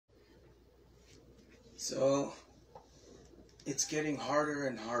So it's getting harder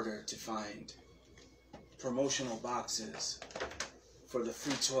and harder to find promotional boxes for the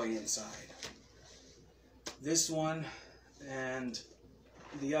free toy inside. This one and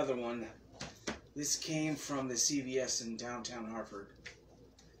the other one, this came from the CVS in downtown Hartford,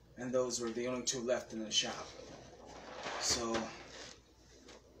 and those were the only two left in the shop. So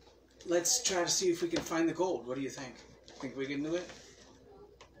let's try to see if we can find the gold. What do you think? Think we can do it?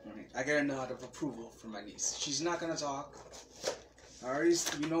 All right. I got a nod of approval from my niece. She's not gonna talk. I already,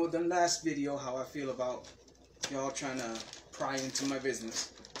 you know, the last video how I feel about y'all trying to pry into my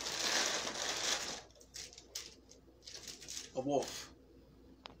business. A wolf.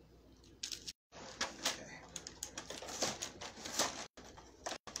 Okay.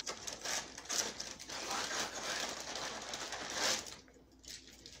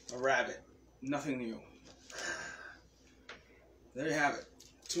 Come on. A rabbit. Nothing new. There you have it.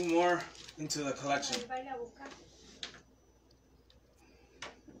 Two more into the collection.